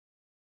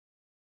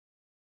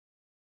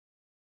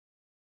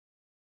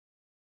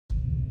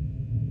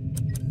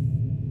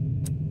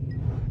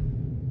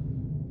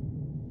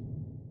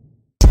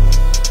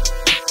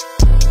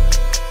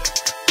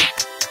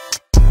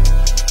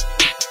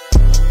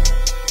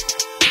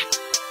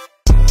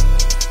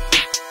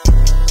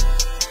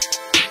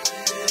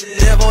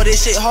boy,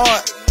 this shit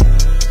hard.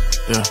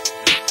 Yeah.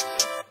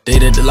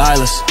 Dated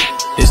Delilah's.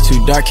 It's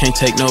too dark, can't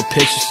take no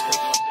pictures.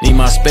 Need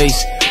my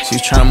space. She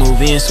was tryna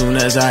move in soon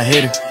as I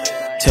hit her.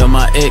 Tell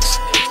my ex,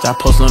 stop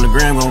posting on the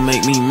gram, gon'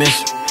 make me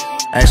miss her.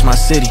 Ask my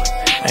city,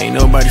 ain't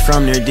nobody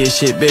from there did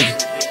shit bigger.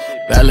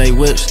 Valet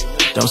whips,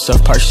 don't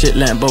self-park shit,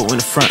 Lambo in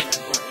the front.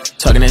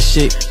 Talking that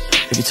shit,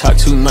 if you talk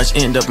too much,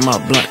 end up in my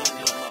blunt.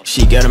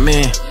 She got a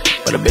man,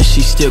 but I bet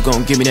she still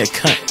gon' give me that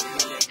cunt.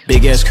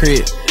 Big ass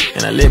crib,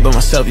 and I live by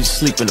myself, you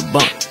sleep in the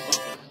bunk.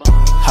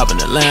 Hop in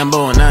the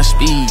Lambo and I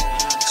speed.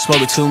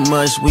 Smoking too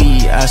much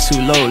weed, eyes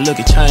too low, look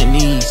at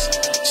Chinese.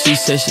 She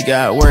said she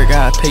got work,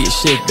 I'll pay your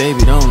shit,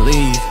 baby, don't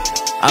leave.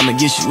 I'ma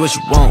get you what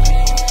you want,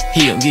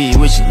 he gon' give you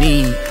what you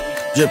need.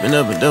 Drippin'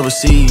 up in double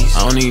C's,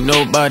 I don't need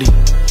nobody.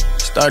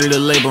 Started a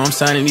label, I'm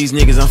signing these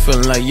niggas, I'm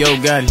feeling like Yo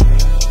Gotti.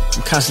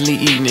 I'm constantly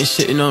eating and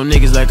shitting on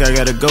niggas like I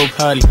gotta go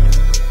potty.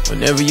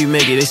 Whenever you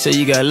make it, they say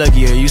you got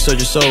lucky or you sold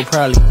your soul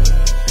probably.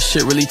 This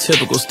shit really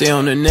typical, stay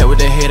on the net with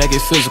that hate, I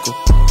get physical.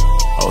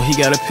 Oh, he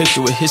got a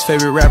picture with his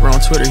favorite rapper on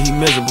Twitter, he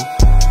miserable.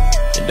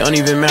 It don't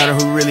even matter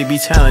who really be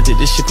talented,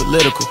 this shit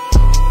political.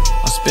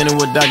 I'm spending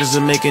what doctors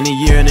are making a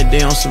year and a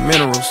day on some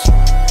minerals.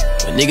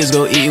 When niggas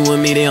go eating with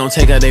me, they don't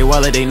take out their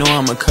wallet, they know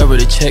I'ma cover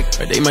the check.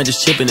 Or they might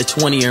just chip in a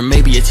 20 or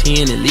maybe a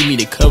 10 and leave me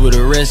to cover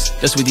the rest.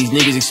 That's what these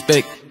niggas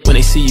expect. When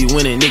they see you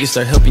winning, niggas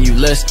start helping you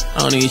less. I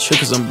don't even trip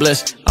cause I'm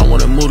blessed. I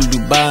wanna move to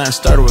Dubai and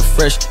start with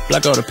fresh.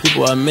 Block all the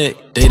people I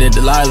met. Dated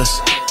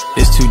Delilah's.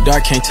 It's too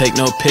dark, can't take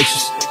no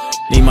pictures.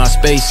 Need my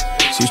space.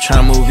 She was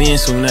tryna move in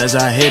soon as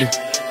I hit her.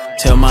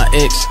 Tell my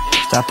ex,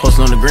 stop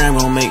posting on the gram,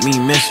 gon' make me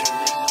miss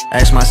her.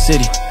 Ask my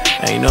city,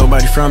 ain't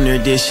nobody from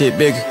there did shit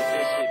bigger.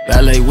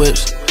 Valet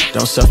whips,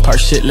 don't self-park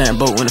shit,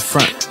 Lambo in the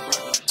front.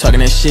 Talking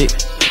that shit,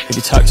 if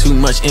you talk too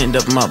much, end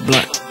up in my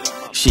blunt.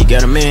 She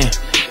got a man,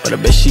 but I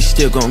bet she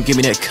still gon' give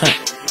me that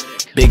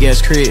cunt. Big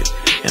ass crib,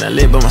 and I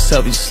live by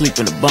myself, you sleep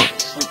in the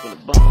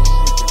bunk.